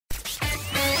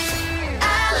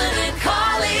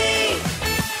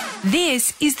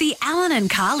This is the Alan and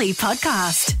Carly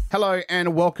podcast. Hello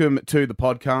and welcome to the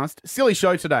podcast. Silly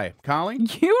show today, Carly.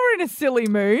 You were in a silly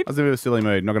mood. I was in a bit of a silly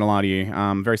mood, not going to lie to you.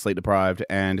 Very sleep deprived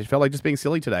and it felt like just being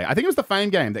silly today. I think it was the Fame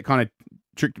game that kind of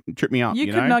tripped me up. You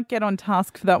could know? not get on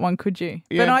task for that one, could you?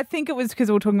 Yeah. But I think it was because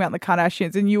we were talking about the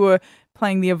Kardashians and you were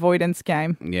playing the avoidance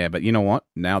game. Yeah, but you know what?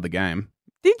 Now the game.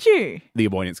 Did you? The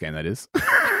avoidance game, that is.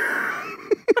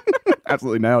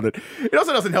 Absolutely nailed it. It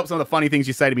also doesn't help some of the funny things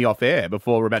you say to me off air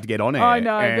before we're about to get on air. I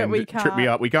know, but and we trip me can't.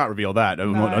 up. We can't reveal that. No.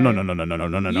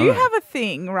 You have a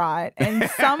thing, right? And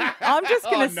I'm just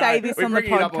going to say this We're on the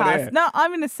bringing it up on air. podcast. No,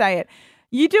 I'm going to say it.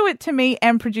 You do it to me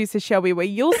and producer Shelby where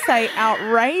you'll say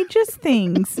outrageous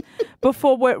things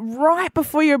right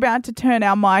before you're about to turn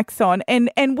our mics on.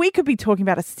 And we could be talking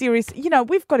about a serious,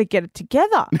 we've got to get it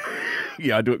together.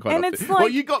 Yeah, I do it quite And often. it's like- well,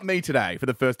 you got me today for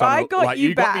the first time. I got you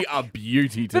You got me back. a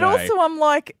beauty today. But also I'm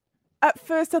like, at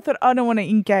first I thought I don't want to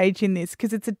engage in this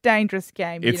because it's a dangerous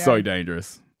game. It's so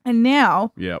dangerous. And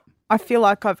now Yep. I feel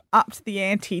like I've upped the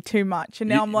ante too much. And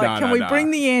now I'm like, can we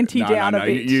bring the ante down a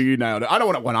bit? You nailed it. I don't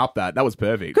want to one up that. That was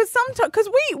perfect. Because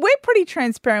we're pretty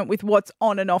transparent with what's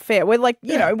on and off air. We're like,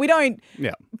 you know, we don't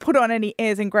put on any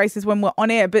airs and graces when we're on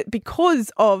air. But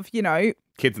because of,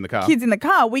 Kids in the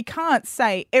car. we can't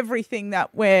say everything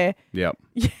that we're, Yep.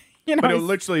 you know. But it'll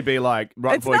literally be like,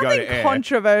 right It's before we go nothing to air.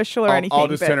 controversial or anything. I'll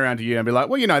just turn around to you and be like,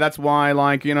 well, that's why,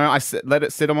 let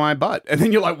it sit on my butt. And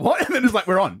then you're like, what? And then it's like,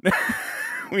 we're on.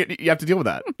 You have to deal with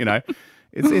that,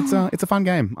 It's a fun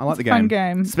game. I like the game. Fun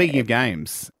game. Speaking of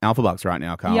games, Alpha Bucks right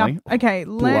now, Carly. Yeah. Okay.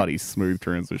 Bloody smooth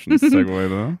transition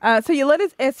segue there. So your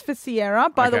letter's S for Sierra.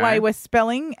 By the Okay. way, we're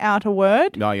spelling out a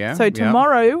word. Oh, yeah? So Yep.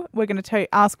 tomorrow we're going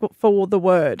to ask for the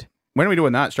word. When are we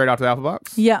doing that? Straight after the Alpha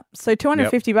Bucks? Yeah. So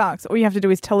 $250. All you have to do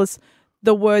is tell us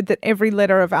the word that every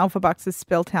letter of Alpha Bucks is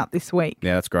spelt out this week.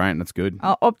 Yeah, that's great. That's good.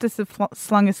 Optus have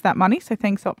slung us that money, so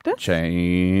thanks, Optus.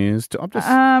 Cheers to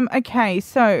Optus. Okay,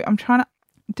 so I'm trying to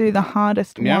do the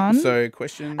hardest one. So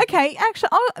question. Okay, actually,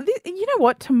 you know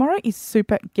what? Tomorrow is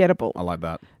super gettable. I like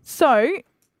that. So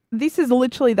this is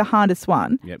literally the hardest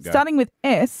one. Yep, go. Starting with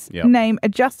S, Yep. name a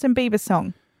Justin Bieber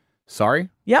song. Sorry?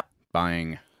 Yep.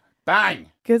 Bang.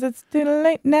 Bang. Because it's too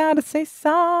late now to say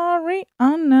sorry.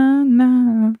 Oh, no,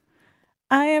 no.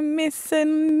 I am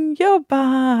missing your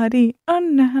body. Oh,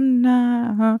 no,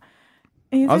 no.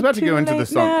 Is I was about it to go too into the late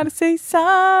song. now to say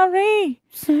sorry.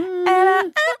 Because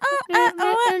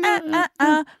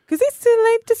it's too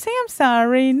late to say I'm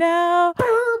sorry now.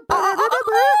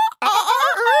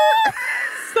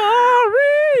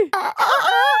 Sorry.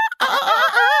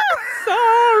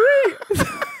 Sorry.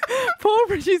 Poor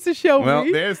producer Shelby.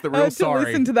 Well, there's the real had to sorry.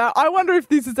 listen to that. I wonder if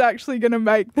this is actually going to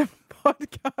make the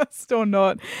podcast or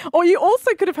not. Or you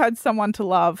also could have had Someone to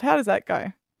Love. How does that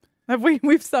go? Have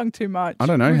we've sung too much. I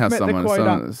don't know We've how met the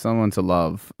quota. someone to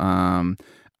love.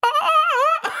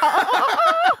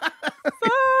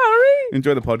 Sorry.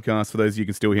 Enjoy the podcast for those of you who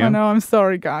can still hear. I know. I'm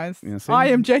sorry, guys. Yeah, see? I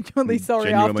am genuinely sorry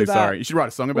Genuinely after that. sorry. You should write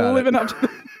a song about Living it up to the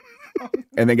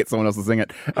and then get someone else to sing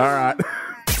it. All right.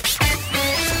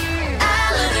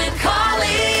 Alan and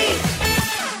Carly.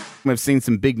 We've seen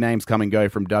some big names come and go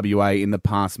from WA in the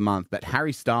past month, but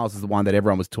Harry Styles is the one that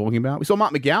everyone was talking about. We saw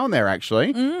Mark McGowan there, actually,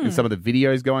 in some of the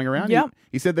videos going around. Yep.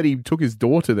 He said that he took his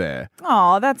daughter there.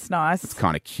 Oh, that's nice. It's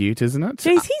kind of cute, isn't it?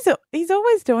 Jeez, he's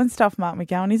always doing stuff, Mark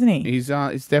McGowan, isn't he? He's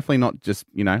definitely not just,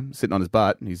 sitting on his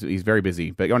butt. He's very busy.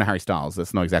 But going to Harry Styles,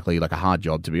 that's not exactly like a hard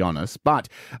job, to be honest. But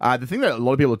the thing that a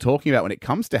lot of people are talking about when it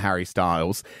comes to Harry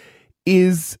Styles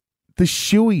is the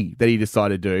shoey that he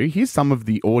decided to do. Here's some of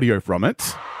the audio from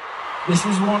it. This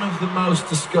is one of the most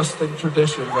disgusting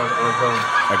traditions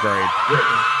I've Agreed.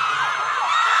 witnessed.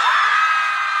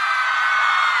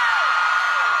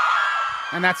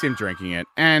 And that's him drinking it.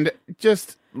 And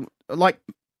just,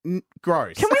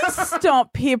 gross. Can we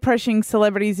stop peer pressuring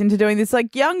celebrities into doing this?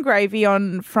 Like Young Gravy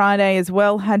on Friday as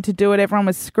well had to do it. Everyone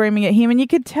was screaming at him and you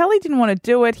could tell he didn't want to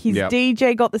do it. His Yep.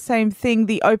 DJ got the same thing.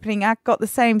 The opening act got the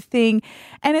same thing.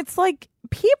 And it's like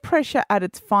peer pressure at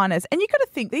its finest. And you got to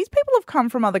think these people have come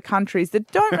from other countries that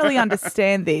don't really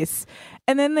understand this.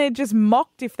 And then they're just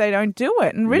mocked if they don't do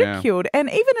it and ridiculed. And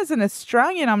even as an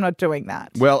Australian, I'm not doing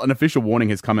that. Well, an official warning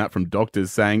has come out from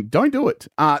doctors saying, don't do it.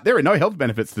 There are no health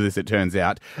benefits to this, it turns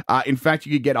out. In fact,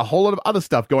 you could get a whole lot of other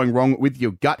stuff going wrong with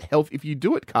your gut health if you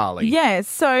do it, Carly. Yeah,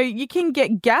 so you can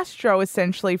get gastro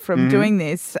essentially from doing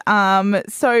this.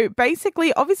 So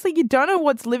basically, obviously, you don't know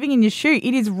what's living in your shoe.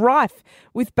 It is rife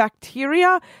with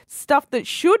bacteria, stuff that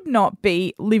should not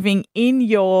be living in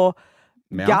your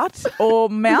Mouth? gut or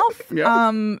mouth. Yeah.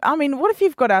 I mean, what if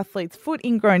you've got athlete's foot,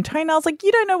 ingrown toenails? Like,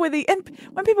 you don't know and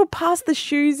when people pass the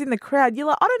shoes in the crowd, you're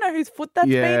like, I don't know whose foot that's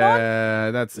been on.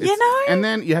 Yeah, that's You know? and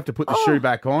then you have to put the shoe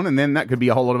back on, and then that could be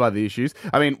a whole lot of other issues.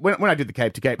 I mean, when I did the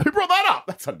Cape to Cape, who brought that up?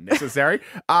 That's unnecessary.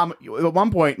 At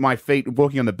one point, my feet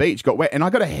walking on the beach got wet, and I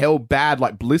got a hell bad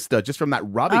like blister just from that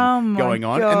rubbing my going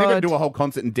on, and then got to God. do a whole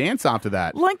concert and dance after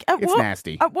that. Like, it's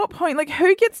nasty. At what point, like,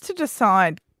 who gets to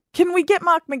decide? Can we get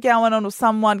Mark McGowan on or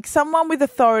someone with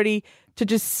authority to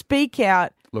just speak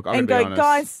out Look, I'm and gonna go, be honest.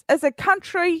 guys, as a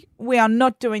country, we are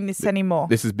not doing this anymore.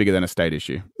 This is bigger than a state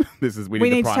issue. We We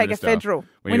need need the to Prime take Minister. a federal.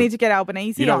 We need to get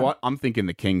Albanese You know on. what? I'm thinking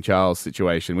the King Charles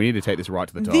situation. We need to take this right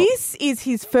to the top. This is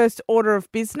his first order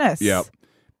of business. Yep.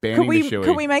 Banning the shoey.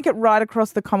 Could we make it right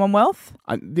across the Commonwealth?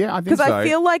 Yeah, I think Because so. I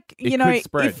feel like, It you know, could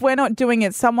spread. if we're not doing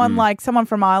it, someone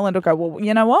from Ireland will go, well,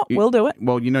 you know what? We'll do it.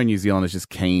 Well, you know, New Zealand is just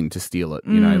keen to steal it.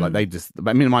 You know, like they just,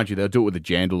 I mean, mind you, they'll do it with a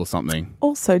jandal or something.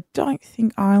 Also, don't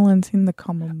think Ireland's in the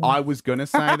Commonwealth. I was going to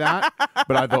say that,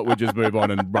 but I thought we'd just move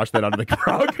on and brush that under the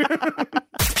rug.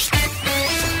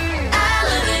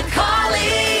 Alan and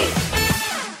Carly.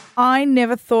 I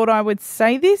never thought I would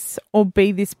say this or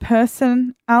be this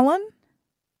person, Alan,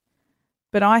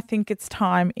 but I think it's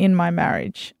time in my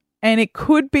marriage. And it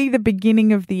could be the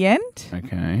beginning of the end,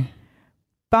 Okay.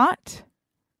 but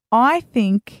I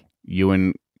think... You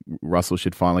and Russell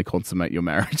should finally consummate your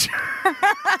marriage.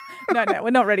 No, we're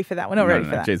not ready for that. We're not ready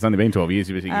for that. Gee, it's only been 12 years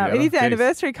you've been together. It is our Jeez.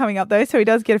 anniversary coming up, though, so he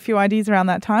does get a few ideas around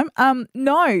that time.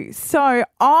 No, so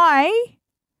I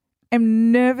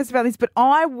am nervous about this, but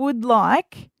I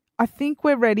think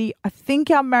we're ready. I think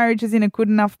our marriage is in a good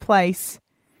enough place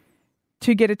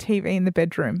to get a TV in the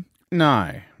bedroom. No.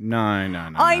 I know.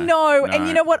 No. And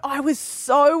you know what? I was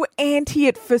so anti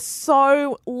it for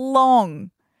so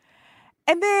long.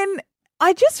 And then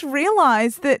I just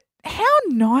realized that how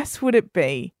nice would it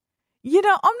be? You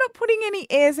know, I'm not putting any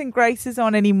airs and graces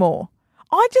on anymore.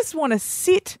 I just want to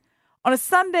sit on a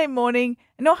Sunday morning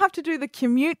and not have to do the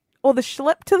commute or the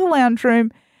schlep to the lounge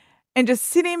room and just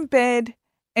sit in bed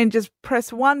and just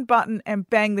press one button and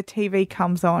bang, the TV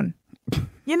comes on.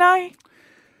 You know,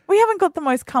 we haven't got the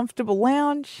most comfortable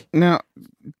lounge. Now,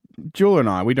 Jewel and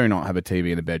I, we do not have a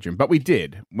TV in the bedroom, but we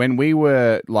did when we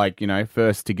were like, you know,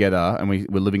 first together and we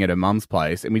were living at her mum's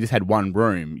place and we just had one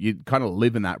room. You'd kind of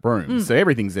live in that room. So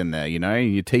everything's in there, you know,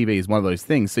 your TV is one of those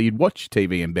things. So you'd watch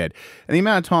TV in bed. And the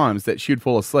amount of times that she'd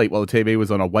fall asleep while the TV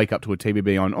was on, I'd wake up to a TV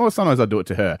being on, or sometimes I'd do it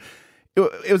to her.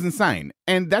 It was insane.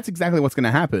 And that's exactly what's going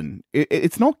to happen.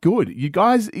 It's not good. You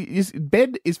guys,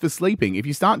 bed is for sleeping. If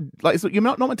you start, like, so you're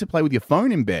not meant to play with your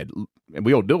phone in bed. And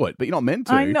we all do it, but you're not meant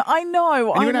to. I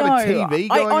know. And you're gonna have a TV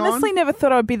I going honestly on? never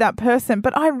thought I would be that person,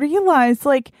 but I realized,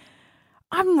 like,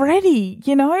 I'm ready,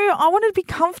 you know? I want to be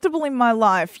comfortable in my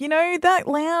life, you know, that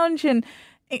lounge and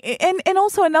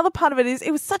also another part of it is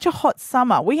it was such a hot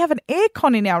summer. We have an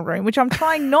aircon in our room, which I'm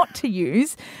trying not to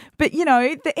use, but, you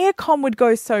know, the aircon would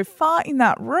go so far in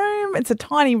that room. It's a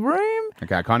tiny room.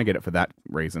 Okay, I kind of get it for that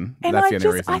reason. And That's I the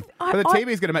only just- reason. I- But the TV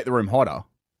is going to make the room hotter.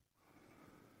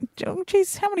 Oh,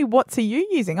 geez, how many watts are you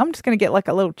using? I'm just going to get like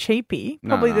a little cheapie, No,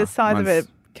 probably no, the size of a mine's-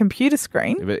 computer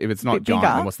screen. If it's not Bit giant,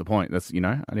 bigger. then what's the point? That's, you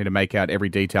know, I need to make out every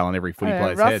detail on every footy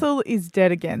player's head. Russell is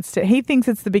dead against it. He thinks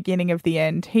it's the beginning of the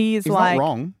end. He is He's like, not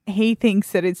wrong. he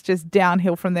thinks that it's just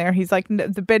downhill from there. He's like,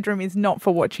 the bedroom is not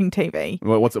for watching TV.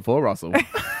 Well, what's it for, Russell?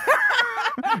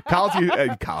 Carl. In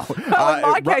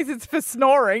my case, it's for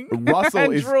snoring, Russell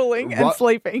and is- drooling and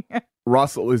sleeping.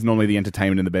 Russell is normally the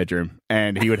entertainment in the bedroom,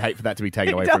 and he would hate for that to be taken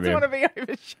He away from doesn't him. want to be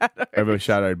overshadowed.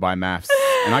 Overshadowed by maths.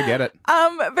 And I get it.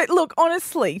 But look,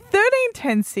 honestly,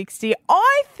 131060,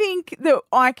 I think that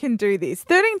I can do this.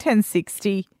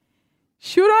 131060.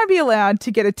 Should I be allowed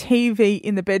to get a TV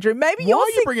in the bedroom? Maybe Why are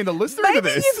you bringing the listener into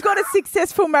maybe this? you've got a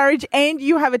successful marriage and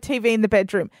you have a TV in the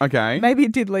bedroom. Okay. Maybe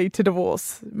it did lead to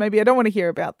divorce. Maybe I don't want to hear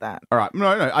about that. All right. No,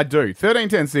 I do.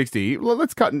 131060. Well,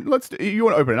 you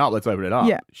want to open it up? Let's open it up.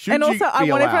 Yeah. Should and you also, I be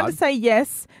want everyone allowed- to say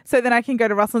yes so then I can go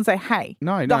to Russell and say, hey,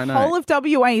 No. the whole of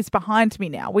WA is behind me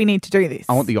now. We need to do this.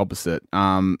 I want the opposite.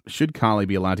 Should Carly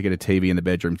be allowed to get a TV in the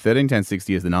bedroom?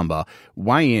 131060 is the number.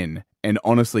 Weigh in and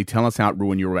honestly tell us how it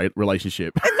ruined your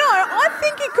relationship. No, I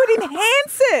think it could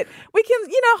enhance it. We can,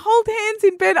 hold hands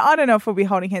in bed. I don't know if we'll be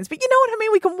holding hands, but you know what I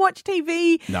mean? We can watch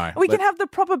TV. No, We can have the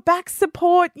proper back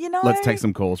support, Let's take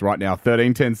some calls right now.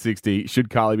 131060.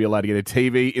 Should Carly be allowed to get a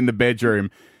TV in the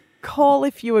bedroom? Call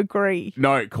if you agree.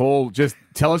 No, call. Just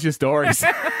tell us your stories.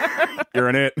 You're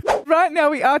in it. Right now,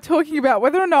 we are talking about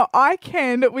whether or not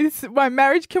my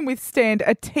marriage can withstand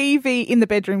a TV in the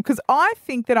bedroom, because I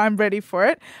think that I'm ready for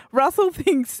it. Russell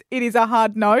thinks it is a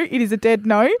hard no. It is a dead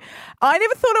no. I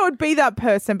never thought I would be that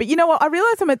person, but you know what? I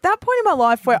realise I'm at that point in my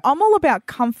life where I'm all about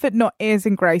comfort, not airs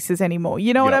and graces anymore.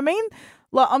 You know what I mean?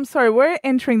 Like, I'm sorry, we're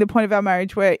entering the point of our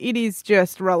marriage where it is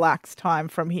just relaxed time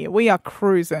from here. We are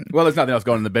cruising. Well, there's nothing else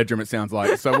going on in the bedroom, it sounds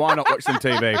like. So why not watch some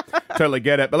TV? Totally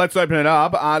get it. But let's open it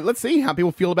up. Let's see how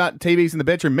people feel about TVs in the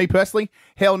bedroom. Me personally,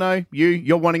 hell no.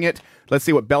 You're wanting it. Let's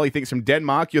see what Belly thinks from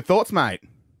Denmark. Your thoughts, mate?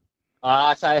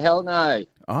 I say hell no.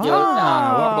 Oh,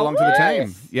 welcome along to the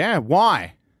team. Yeah,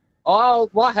 why? Oh,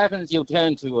 what happens? You'll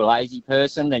turn to a lazy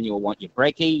person, then you'll want your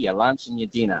brekkie, your lunch, and your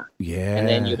dinner. Yeah. And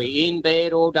then you'll be in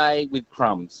bed all day with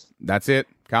crumbs. That's it.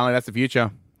 Carly, that's the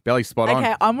future. Belly's spot on.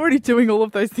 Okay, I'm already doing all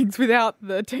of those things without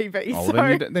the TV. Oh,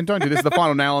 so then don't do this. The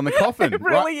final nail on the coffin. it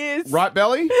really is. Right,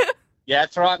 Belly? Yeah,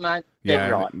 that's right, mate. Yeah,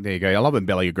 Dead right. there you go. I love when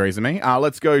Belly agrees with me.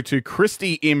 Let's go to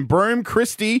Christy in Broome.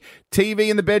 Christy, TV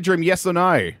in the bedroom, yes or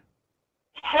no?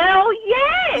 Hell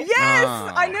yes! Yes,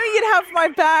 Ah. I knew you'd have my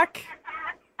back.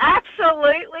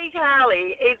 Absolutely,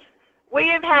 Carly. We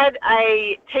have had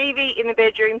a TV in the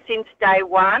bedroom since day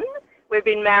one. We've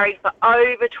been married for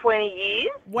over 20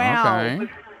 years. Wow. Okay.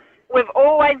 We've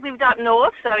always lived up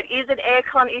north, so it is an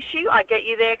aircon issue. I get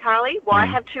you there, Carly. Why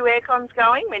have two aircons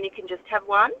going when you can just have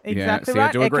one? Exactly yeah, see, right.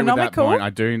 I do agree with that Economical. point. I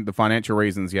do. The financial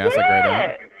reasons, yes, I agree with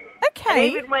that. And Okay.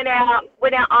 even when our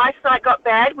eyesight got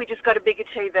bad, we just got a bigger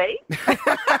TV.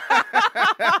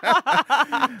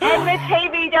 And the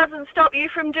TV doesn't stop you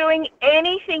from doing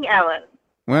anything, Alan.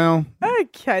 Well,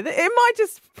 Okay. It might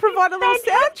just provide a little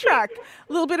soundtrack,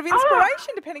 a little bit of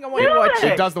inspiration, depending on what you're watching.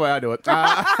 it does the way I do it. All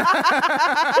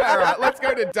right, let's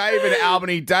go to Dave in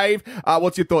Albany. Dave,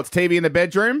 what's your thoughts? TV in the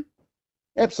bedroom?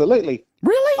 Absolutely.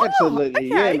 Really?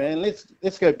 Absolutely. okay. Yeah, man.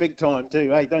 Let's go big time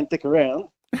too. Hey, don't dick around.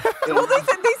 Well, this is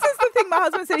the thing my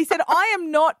husband said. He said, I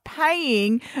am not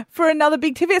paying for another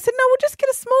big TV. I said, no, we'll just get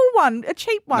a small one, a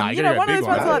cheap one. No, you you're know, gonna one get of a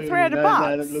those big ones one.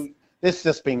 like $300 look, that's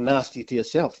just being nasty to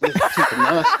yourself. That's cheap and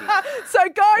nasty. So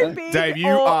go big. Dave, you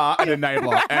or- are an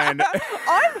enabler. And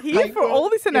I'm here Hey, for well, all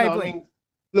this you know, enabling.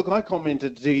 look, I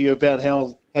commented to you about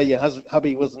how your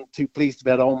hubby wasn't too pleased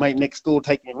about old mate next door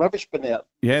taking a rubbish bin out.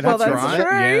 yeah, Well, that's that's right.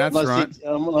 true. Yeah, that's And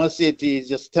right. I said to you,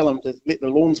 just tell him to let the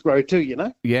lawns grow too, you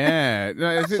know? Yeah.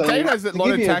 No, So, Dave has a to lot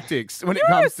give of you- tactics when it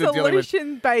You're a comes to dealing with...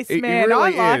 solution-based It man.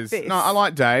 really I like is. this. No, I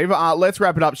like Dave. Let's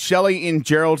wrap it up. Shelley in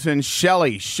Geraldton.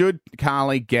 Shelley, should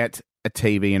Carly get a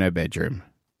TV in her bedroom?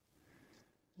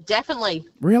 Definitely.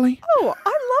 Really? Oh, I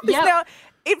love this. Yep. Now,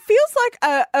 it feels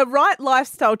like a right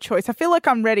lifestyle choice. I feel like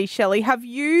I'm ready, Shelley. Have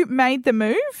you made the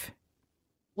move?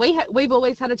 We've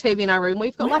always had a TV in our room.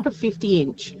 We've got like a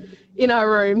 50-inch in our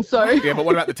room. So, Yeah, but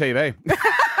what about the TV?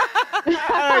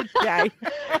 Okay.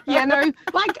 yeah, no,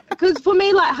 like, because for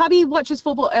me, like, hubby watches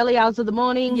football early hours of the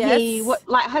morning. Yes. He,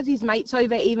 has his mates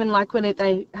over even, like, when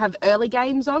they have early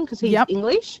games on because he's Yep.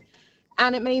 English.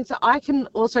 And it means that I can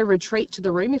also retreat to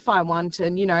the room if I want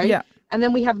and, Yeah. and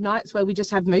then we have nights where we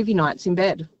just have movie nights in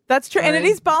bed. That's true. And it So-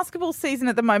 is basketball season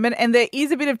at the moment, and there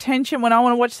is a bit of tension when I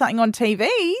want to watch something on TV.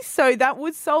 So that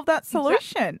would solve that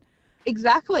solution.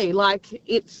 Exactly. Like,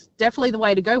 it's definitely the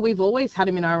way to go. We've always had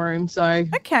him in our room. So,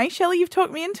 Okay, Shelley, you've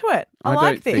talked me into it. I don't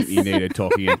like think this. you needed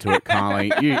talking into it,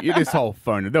 Carly. You this whole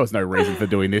phone, there was no reason for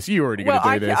doing this. You were already Well,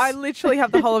 going to do this. I literally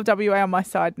have the whole of WA on my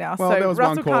side now, well, so there was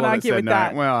Russell one can't caller that argue said with no.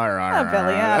 that. Well, all right. Oh,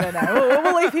 Belly, I don't know.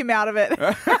 We'll leave him out of it.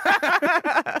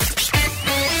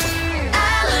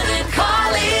 Alan and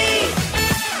Carly.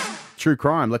 True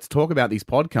crime. Let's talk about these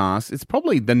podcasts. It's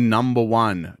probably the number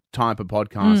one type of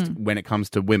podcast when it comes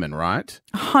to women, right?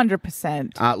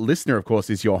 100%. Listener, of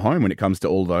course, is your home when it comes to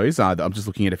all those. I'm just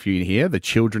looking at a few here. The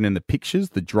Children in the Pictures,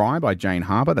 The Dry by Jane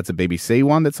Harper. That's a BBC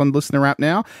one that's on Listener app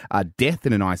now. Death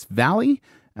in a Nice Valley.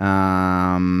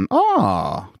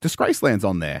 Disgraceland's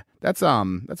on there. That's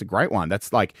a great one.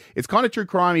 That's like, it's kind of true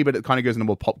crimey, but it kind of goes into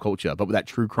more pop culture, but with that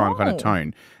true crime kind of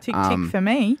tone. Tick, tick for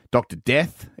me. Dr.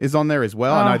 Death is on there as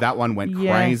well. I know that one went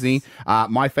yes. crazy.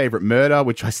 My Favorite Murder,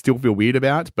 which I still feel weird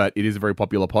about, but it is a very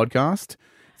popular podcast.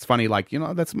 It's funny, like, you're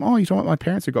talking about my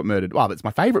parents who got murdered. Well, it's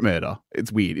My Favorite Murder.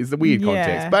 It's weird. It's the weird Yeah.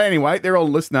 context. But anyway, they're all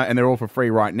Listener and they're all for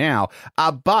free right now.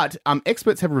 But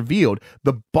experts have revealed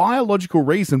the biological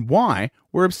reason why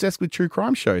we're obsessed with true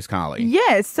crime shows, Carly.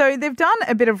 Yes, so they've done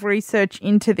a bit of research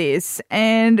into this,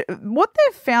 and what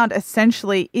they've found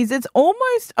essentially is it's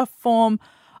almost a form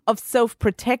of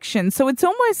self-protection. So it's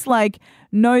almost like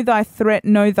know thy threat,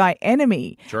 know thy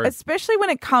enemy, True. especially when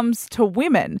it comes to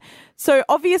women. So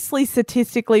obviously,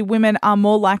 statistically, women are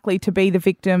more likely to be the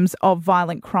victims of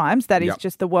violent crimes. That is Yep.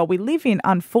 just the world we live in,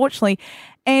 unfortunately.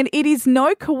 And it is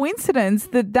no coincidence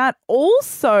that that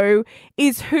also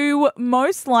is who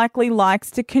most likely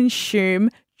likes to consume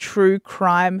true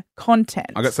crime content.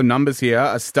 I got some numbers here.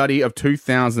 A study of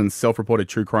 2,000 self-reported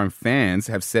true crime fans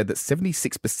have said that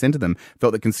 76% of them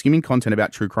felt that consuming content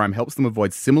about true crime helps them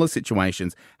avoid similar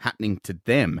situations happening to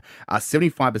them.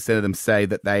 75% of them say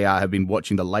that they have been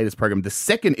watching the latest program the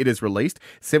second it is released.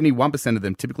 71% of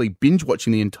them typically binge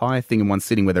watching the entire thing in one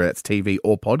sitting, whether that's TV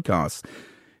or podcasts.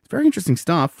 It's very interesting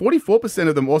stuff. 44%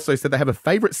 of them also said they have a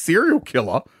favorite serial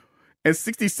killer, and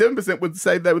 67% would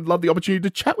say they would love the opportunity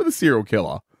to chat with a serial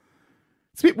killer.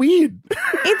 It's a bit weird.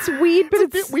 It's weird, but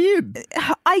It's a bit weird.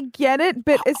 I get it,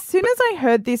 but as soon as I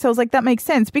heard this, I was like, that makes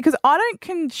sense, because I don't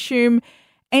consume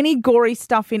any gory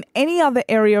stuff in any other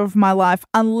area of my life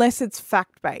unless it's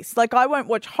fact-based. Like, I won't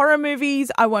watch horror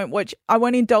movies. I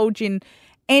won't indulge in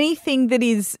anything that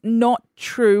is not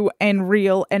true and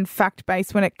real and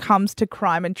fact-based when it comes to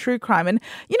crime and true crime. And,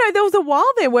 you know, there was a while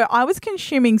there where I was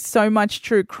consuming so much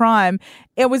true crime,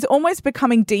 it was almost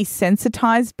becoming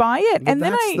desensitized by it. Well, and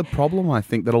then that's the problem, I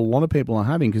think, that a lot of people are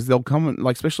having, because they'll come,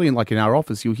 like, especially in our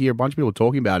office, you'll hear a bunch of people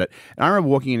talking about it. And I remember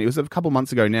walking in, it was a couple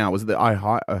months ago now, was it the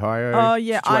Ohio Oh,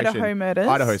 yeah, situation? Idaho murders.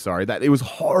 Idaho, sorry. That it was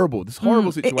horrible. This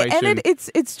horrible situation. And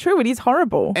it's true, it is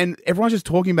horrible. And everyone's just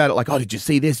talking about it like, oh, did you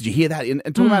see this? Did you hear that? And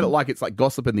talking about it like it's like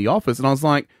gossip in the office. And I was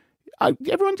like,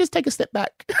 everyone just take a step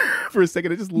back for a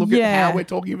second and just look at how we're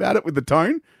talking about it with the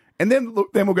tone. And then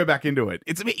we'll go back into it.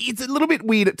 It's a little bit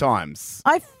weird at times.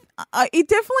 It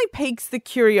definitely piques the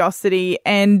curiosity,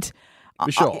 and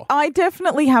For sure. I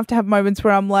definitely have to have moments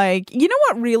where I'm like, you know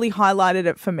what really highlighted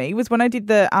it for me was when I did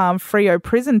the Frio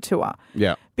prison tour.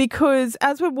 Yeah. Because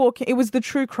as we're walking, it was the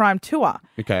true crime tour.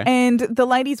 Okay. And the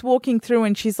lady's walking through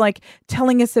and she's like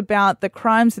telling us about the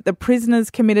crimes that the prisoners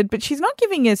committed, but she's not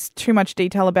giving us too much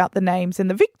detail about the names and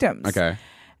the victims. Okay.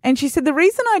 And she said, the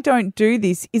reason I don't do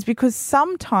this is because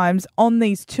sometimes on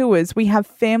these tours, we have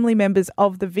family members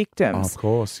of the victims. Of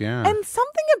course, yeah. And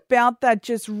something about that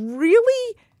just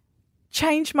really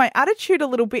changed my attitude a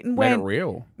little bit and Made it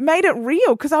real. Made it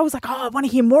real, because I was like, oh, I want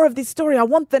to hear more of this story. I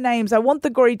want the names. I want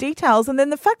the gory details. And then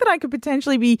the fact that I could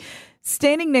potentially be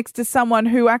standing next to someone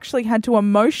who actually had to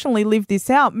emotionally live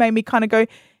this out made me kind of go,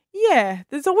 yeah,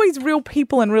 there's always real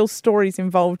people and real stories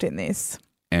involved in this.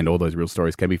 And all those real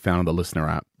stories can be found on the Listener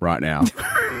app right now.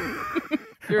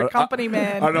 You're a company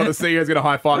man. I don't know if the CEO's going to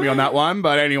high-five me on that one,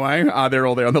 but anyway, they're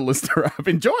all there on the Listener app.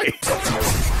 Enjoy.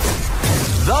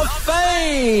 The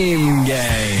Fame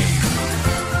Game.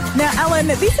 Now, Alan,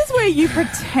 this is where you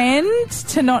pretend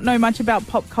to not know much about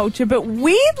pop culture, but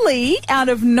weirdly, out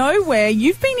of nowhere,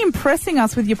 you've been impressing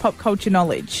us with your pop culture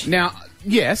knowledge. Now,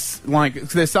 yes, like,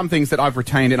 there's some things that I've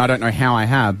retained and I don't know how I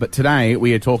have, but today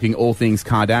we are talking all things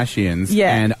Kardashians,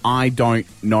 and I don't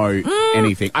know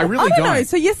anything. I really don't. know.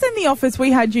 So, yes, in the office,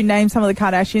 we had you name some of the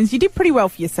Kardashians. You did pretty well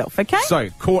for yourself, okay? So,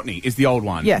 Kourtney is the old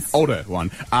one. Yes. Older one.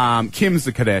 Kim's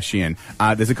the Kardashian.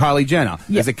 There's a Kylie Jenner.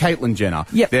 There's a Caitlyn Jenner.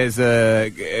 Yep. There's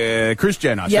a Kris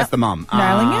Jenner. Yep. That's the mum.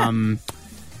 Nailing it.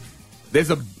 There's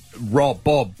a Rob.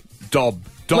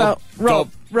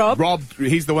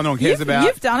 He's the one no one cares about.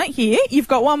 You've done it here. You've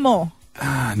got one more.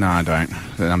 No, I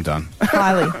don't. I'm done.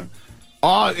 Kylie.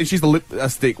 Oh, and she's the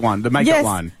lipstick one, the makeup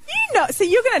one. You know, so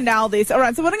you're going to nail this. All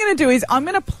right, so what I'm going to do is I'm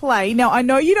going to play. Now, I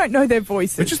know you don't know their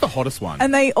voices. It's just the hottest one.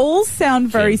 And they all sound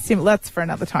very similar. That's for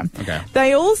another time. Okay.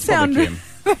 They all sound... Kim.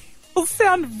 all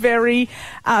sound very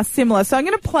similar. So I'm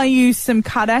going to play you some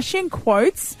Kardashian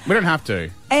quotes. We don't have to.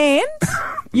 And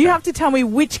you have to tell me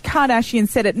which Kardashian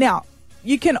said it. Now,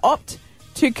 you can opt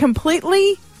to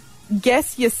completely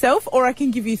guess yourself, or I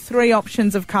can give you 3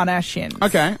 options of Kardashians.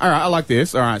 Okay, all right, I like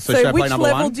this. All right, so should I play which number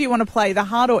level one? do you want to play, the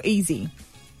hard or easy?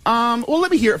 Well,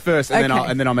 let me hear it first, and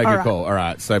Okay. then I'll make All a right. call. All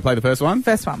right, so play the first one.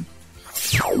 First one.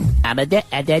 Now, Now,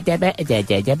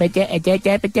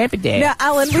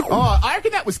 Alan, Oh, I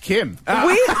reckon that was Kim.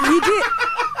 you did.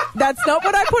 That's not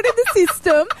what I put in the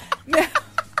system.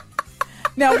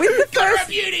 Now with the first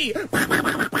beauty. with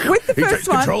the He first takes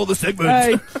one. control of the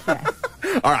segment.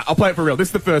 All right, I'll play it for real. This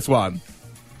is the first one.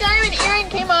 Diamond earring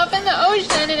came off in the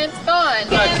ocean and it's gone.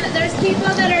 And there's people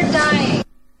that are dying.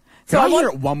 Can I want- hear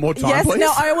it one more time, Yes, please?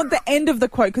 no, I want the end of the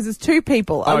quote because it's 2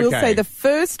 people. I will Okay. say the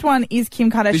first one is Kim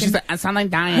Kardashian. It's just something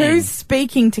dying. Who's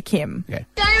speaking to Kim? Okay.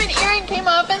 Diamond earring came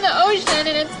off in the ocean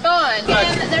and it's gone.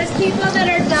 And there's people that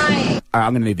are dying.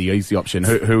 I'm going to need the easy option.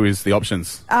 Who is the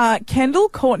options? Kendall,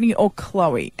 Kourtney, or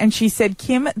Khloe? And she said,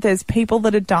 Kim, there's people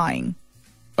that are dying.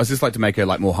 I just like to make her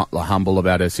like more humble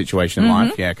about her situation in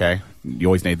life. Yeah, okay. You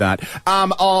always need that.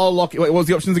 I'll lock. Wait, what was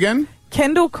the options again?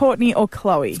 Kendall, Courtney, or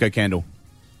Chloe? Let's go Kendall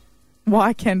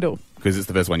Why Kendall? because it's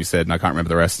the first one you said, and I can't remember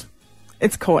the rest.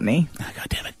 It's Courtney. Oh, God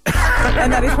damn it!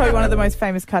 And that is probably one of the most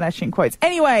famous Kardashian quotes.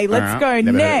 Anyway, let's go Never heard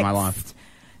it next. in my life.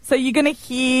 So you're going to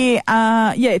hear,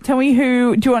 tell me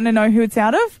who, do you want to know who it's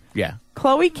out of? Yeah,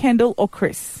 Chloe, Kendall, or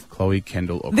Chris? Chloe,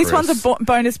 Kendall, or This Chris. one's a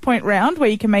bonus point round where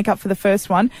you can make up for the first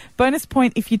one. Bonus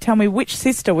point if you tell me which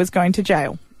sister was going to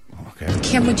jail. Okay.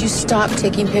 Kim, would you stop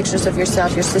taking pictures of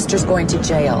yourself? Your sister's going to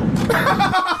jail.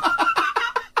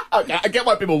 Okay, I get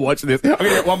why people watch this. I'm going to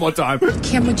get it one more time.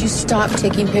 Kim, would you stop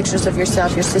taking pictures of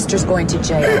yourself? Your sister's going to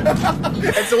jail.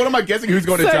 And so what am I guessing? Who's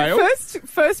going to jail?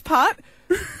 First part,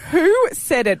 who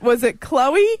said it? Was it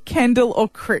Chloe, Kendall, or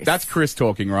Chris? That's Chris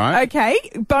talking, right? Okay,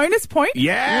 bonus point.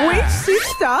 Yeah. Which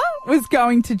sister was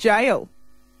going to jail?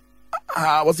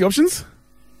 What's the options?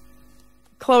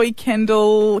 Chloe,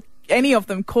 Kendall, any of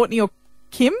them, Courtney or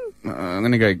Kim? I'm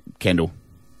going to go Kendall.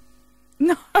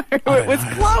 No, it was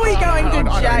Chloe going to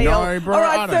I don't jail. know, bro. All I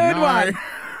right, don't third know. one.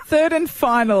 Third and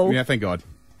final. Yeah, thank God.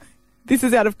 This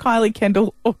is out of Kylie,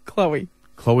 Kendall, or Chloe.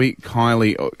 Chloe,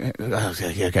 Kylie.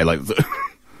 Okay, like.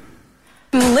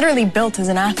 I'm literally built as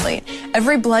an athlete.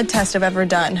 Every blood test I've ever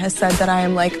done has said that I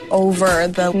am like over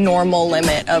the normal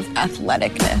limit of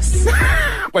athleticness.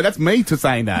 Wait, that's me to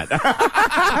saying that.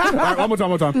 All right, one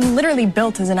more time. I'm literally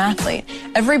built as an athlete.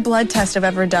 Every blood test I've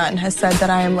ever done has said that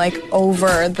I am like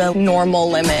over the normal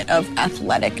limit of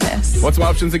athleticness. What's my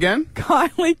options again?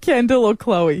 Kylie, Kendall, or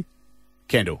Chloe?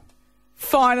 Kendall.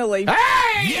 Finally.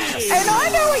 Hey! Yes! And I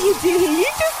know what you did here. You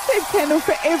just said Kendall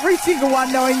for every single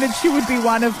one, knowing that she would be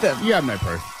one of them. You have no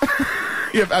proof.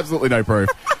 You have absolutely no proof.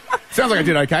 Sounds like I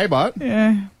did okay, but...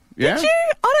 Yeah. Yeah? Did you?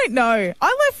 I don't know.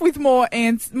 I left with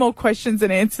more questions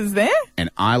than answers there. And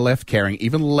I left caring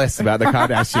even less about the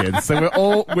Kardashians. So we're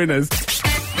all winners.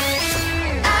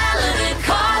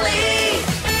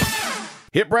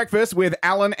 Hit breakfast with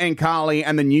Alan and Carly,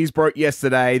 and the news broke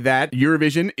yesterday that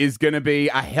Eurovision is going to be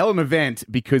a hell of an event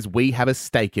because we have a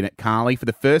stake in it, Carly. For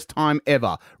the first time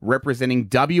ever, representing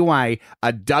WA,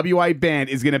 a WA band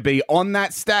is going to be on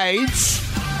that stage.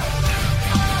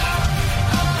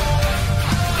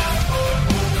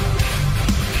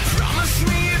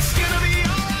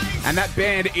 And that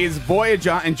band is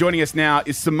Voyager, and joining us now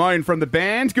is Simone from the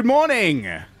band. Good morning.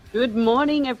 Good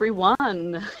morning,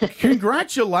 everyone.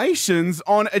 Congratulations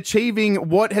on achieving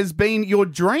what has been your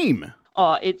dream.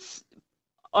 Oh, it's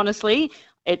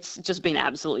just been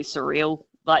absolutely surreal.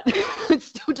 Like, I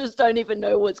still just don't even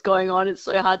know what's going on. It's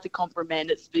so hard to comprehend.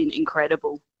 It's been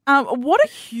incredible. What a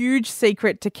huge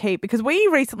secret to keep, because we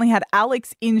recently had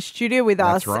Alex in studio with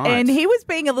us. That's right. And he was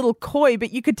being a little coy,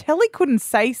 but you could tell he couldn't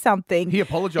say something. He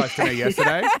apologised to me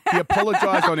yesterday. He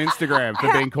apologised on Instagram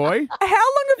for being coy. How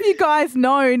long have you guys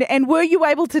known, and were you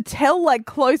able to tell like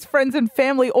close friends and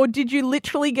family, or did you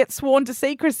literally get sworn to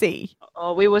secrecy?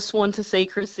 Oh, we were sworn to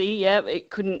secrecy. Yeah, it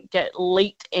couldn't get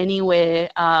leaked anywhere.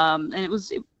 And it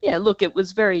was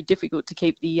very difficult to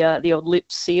keep the old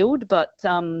lips sealed. But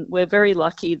we're very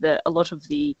lucky that a lot of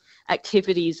the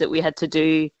activities that we had to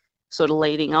do, sort of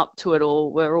leading up to it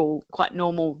all, were all quite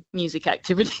normal music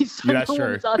activities. So Yeah, that's no true.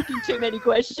 one was asking too many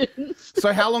questions.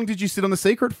 So how long did you sit on the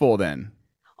secret for then?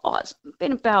 Oh, it's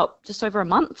been about just over a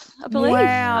month, I believe.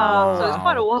 Wow. So it's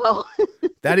quite a while.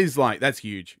 That's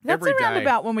huge. That's Every around day.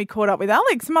 about when we caught up with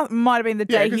Alex. Might have been the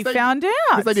Yeah, day 'cause he they- found out.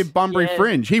 Because they did Bunbury Yeah.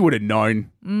 Fringe. He would have known.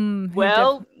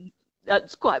 Well,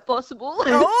 that's quite possible.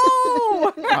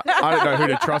 Oh! I don't know who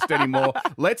to trust anymore.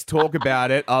 Let's talk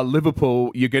about it. Liverpool,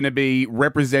 you're going to be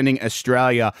representing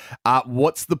Australia.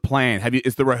 What's the plan?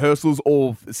 Is the rehearsals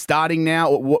all starting now?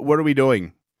 Or what are we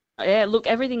doing? Yeah, look,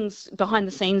 everything's behind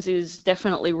the scenes is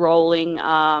definitely rolling.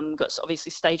 Got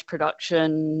obviously stage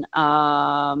production,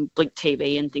 Blink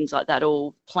TV and things like that,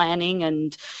 all planning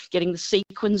and getting the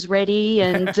sequins ready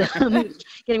and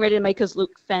getting ready to make us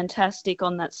look fantastic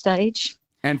on that stage.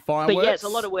 And fireworks? But yeah, it's a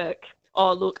lot of work.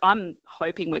 Oh, look, I'm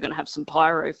hoping we're going to have some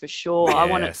pyro for sure. I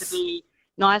want it to Yes. be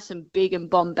nice and big and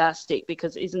bombastic,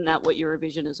 because isn't that what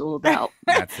Eurovision is all about?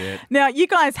 That's it. Now, you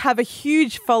guys have a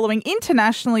huge following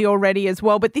internationally already as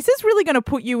well, but this is really going to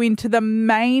put you into the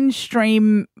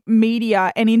mainstream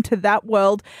media and into that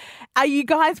world. Are you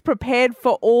guys prepared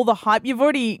for all the hype? You've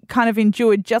already kind of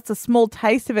endured just a small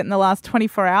taste of it in the last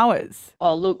 24 hours.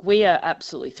 Oh, look, we are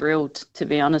absolutely thrilled, to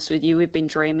be honest with you. We've been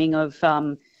dreaming of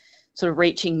sort of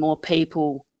reaching more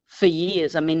people for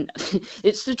years. I mean,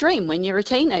 it's the dream when you're a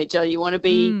teenager. You want to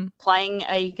be playing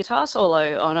a guitar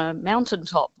solo on a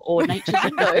mountaintop or nature's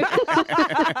window. And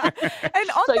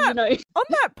on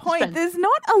that point, there's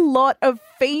not a lot of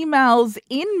females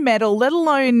in metal, let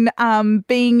alone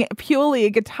being purely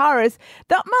a guitarist.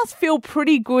 That must feel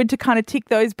pretty good to kind of tick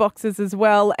those boxes as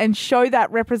well and show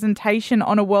that representation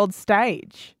on a world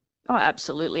stage. Oh,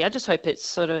 absolutely. I just hope it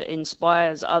sort of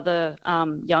inspires other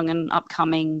young and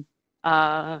upcoming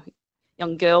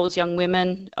young girls, young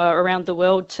women around the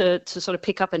world to sort of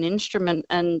pick up an instrument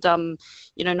and,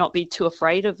 not be too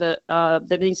afraid of it.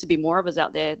 There needs to be more of us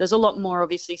out there. There's a lot more,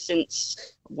 obviously,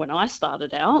 since when I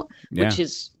started out, which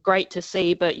is great to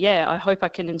see. But, yeah, I hope I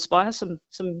can inspire some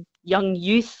young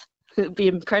youth. It'd be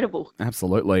incredible.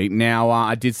 Absolutely. Now,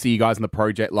 I did see you guys in the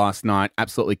project last night,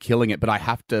 absolutely killing it, but I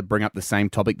have to bring up the same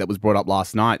topic that was brought up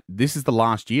last night. This is the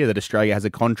last year that Australia has a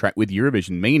contract with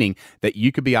Eurovision, meaning that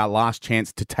you could be our last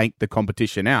chance to take the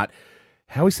competition out.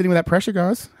 How are we sitting with that pressure,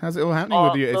 guys? How's it all happening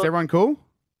with you? Is everyone cool?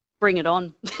 Bring it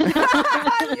on.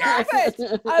 I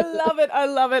love it. I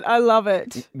love it. I love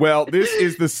it. Well, this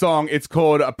is the song. It's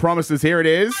called Promises. Here it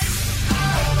is.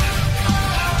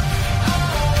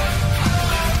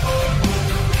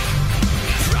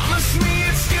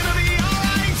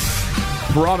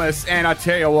 Promise, and I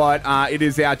tell you what, it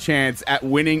is our chance at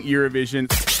winning Eurovision.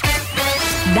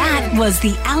 That was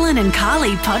the Alan and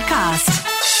Carly podcast.